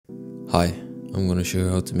Hi, I'm gonna show you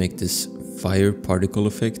how to make this fire particle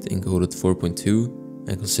effect in Godot 4.2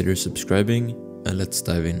 and consider subscribing, and let's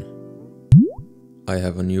dive in. I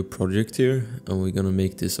have a new project here and we're gonna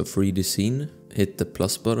make this a 3D scene. Hit the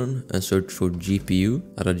plus button and search for GPU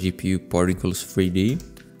at a GPU particles 3D.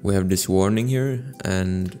 We have this warning here,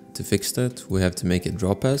 and to fix that we have to make a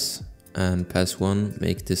draw pass, and pass 1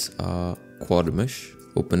 make this a quad mesh.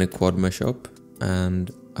 Open a quad mesh up,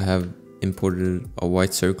 and I have imported a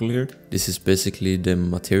white circle here. This is basically the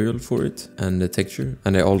material for it and the texture,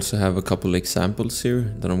 and I also have a couple examples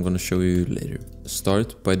here that I'm gonna show you later.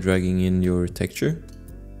 Start by dragging in your texture.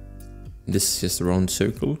 This is just a round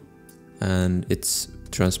circle and it's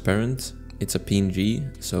transparent. It's a PNG,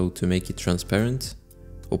 so to make it transparent,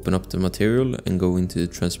 open up the material and go into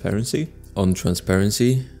transparency. On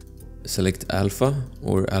transparency, select alpha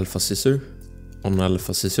or alpha scissor. On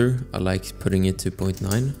alpha scissor, I like putting it to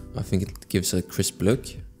 0.9. I think it gives a crisp look.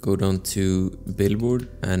 Go down to billboard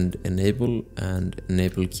and enable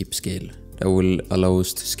keep scale. That will allow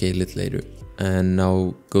us to scale it later. And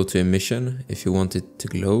now go to emission. If you want it to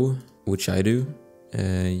glow, which I do,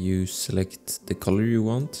 you select the color you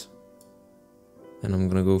want. And I'm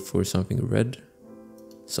gonna go for something red,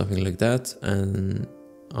 something like that. And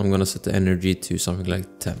I'm gonna set the energy to something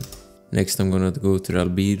like 10. Next, I'm gonna go to the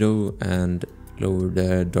albedo and lower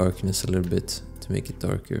the darkness a little bit to make it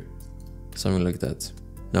darker, something like that.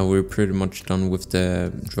 Now we're pretty much done with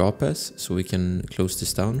the draw pass, so we can close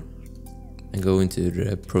this down and go into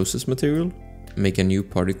the process material. Make a new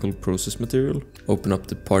particle process material. Open up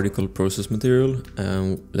the particle process material,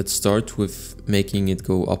 and let's start with making it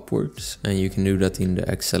go upwards, and you can do that in the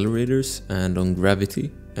accelerators and on gravity,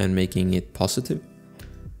 and making it positive,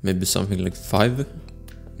 maybe something like 5.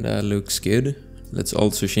 That looks good. Let's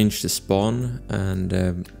also change the spawn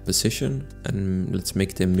and position, and let's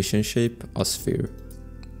make the emission shape a sphere.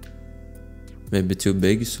 Maybe too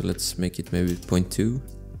big, so let's make it maybe 0.2.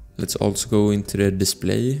 Let's also go into the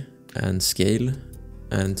display and scale,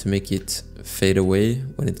 and to make it fade away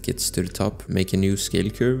when it gets to the top, make a new scale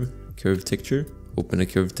curve texture. Open the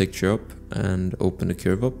curve texture up and open the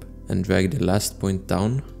curve up and drag the last point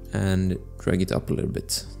down and drag it up a little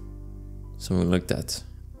bit, something like that.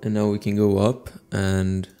 And now we can go up,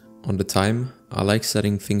 and on the time, I like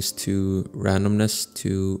setting things to randomness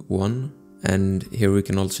to 1. And here we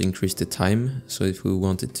can also increase the time. So if we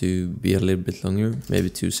want it to be a little bit longer, maybe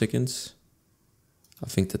 2 seconds. I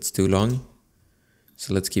think that's too long.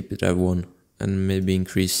 So let's keep it at 1 and maybe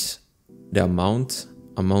increase the amount.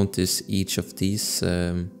 Amount is each of these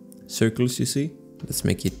circles you see. Let's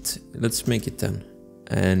make it 10.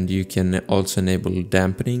 And you can also enable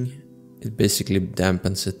dampening. It basically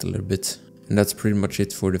dampens it a little bit. And that's pretty much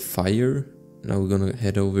it for the fire. Now we're gonna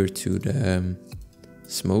head over to the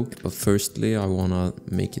smoke. But firstly, I wanna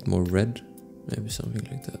make it more red. Maybe something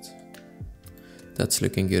like that. That's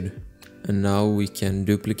looking good. And now we can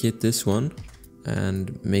duplicate this one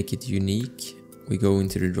and make it unique. We go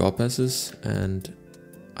into the draw passes, and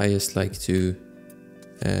I just like to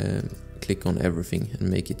click on everything and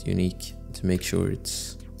make it unique to make sure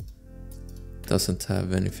it doesn't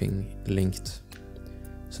have anything linked.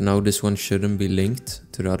 So now this one shouldn't be linked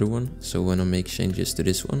to the other one. So when I make changes to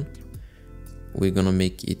this one, we're gonna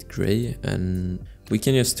make it gray, and we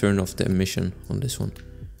can just turn off the emission on this one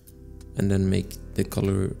and then make the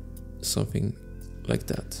color something like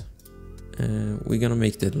that. We're gonna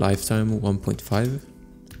make the lifetime 1.5,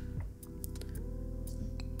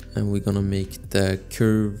 and we're gonna make the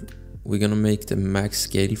curve, we're gonna make the max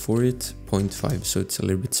scale for it 0.5, so it's a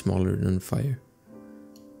little bit smaller than fire.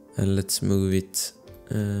 And let's move it,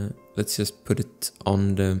 let's just put it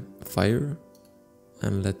on the fire,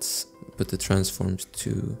 and let's put the transforms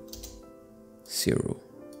to 0.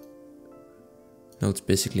 Now it's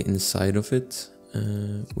basically inside of it,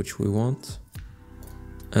 which we want.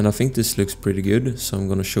 And I think this looks pretty good, so I'm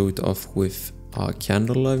gonna show it off with a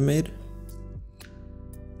candle I've made.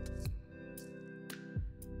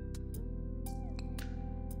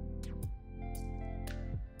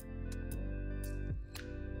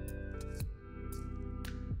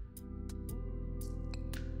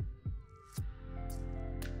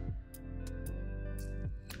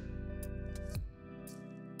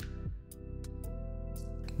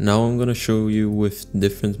 Now I'm gonna show you with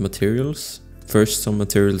different materials. First, some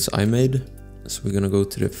materials I made. So we're gonna go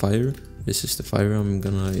to the fire. This is the fire, I'm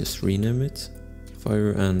gonna just rename it.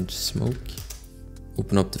 Fire and smoke.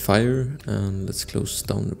 Open up the fire, and let's close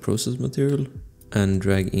down the process material and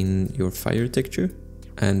drag in your fire texture.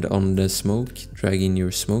 And on the smoke, drag in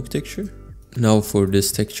your smoke texture. Now for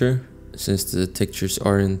this texture, since the textures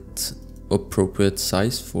aren't appropriate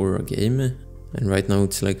size for a game, And right now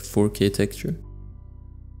it's like 4K texture.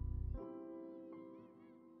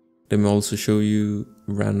 Let me also show you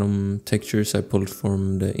random textures I pulled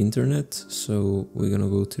from the internet. So we're gonna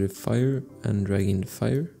go to the fire and drag in the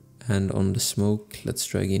fire. And on the smoke, let's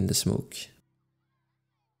drag in the smoke.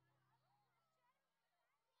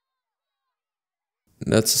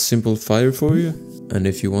 That's a simple fire for you. And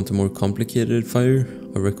if you want a more complicated fire,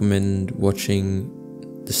 I recommend watching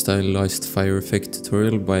the stylized fire effect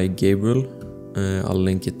tutorial by Gabriel. I'll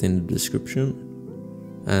link it in the description.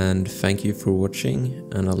 And thank you for watching,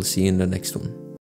 and I'll see you in the next one.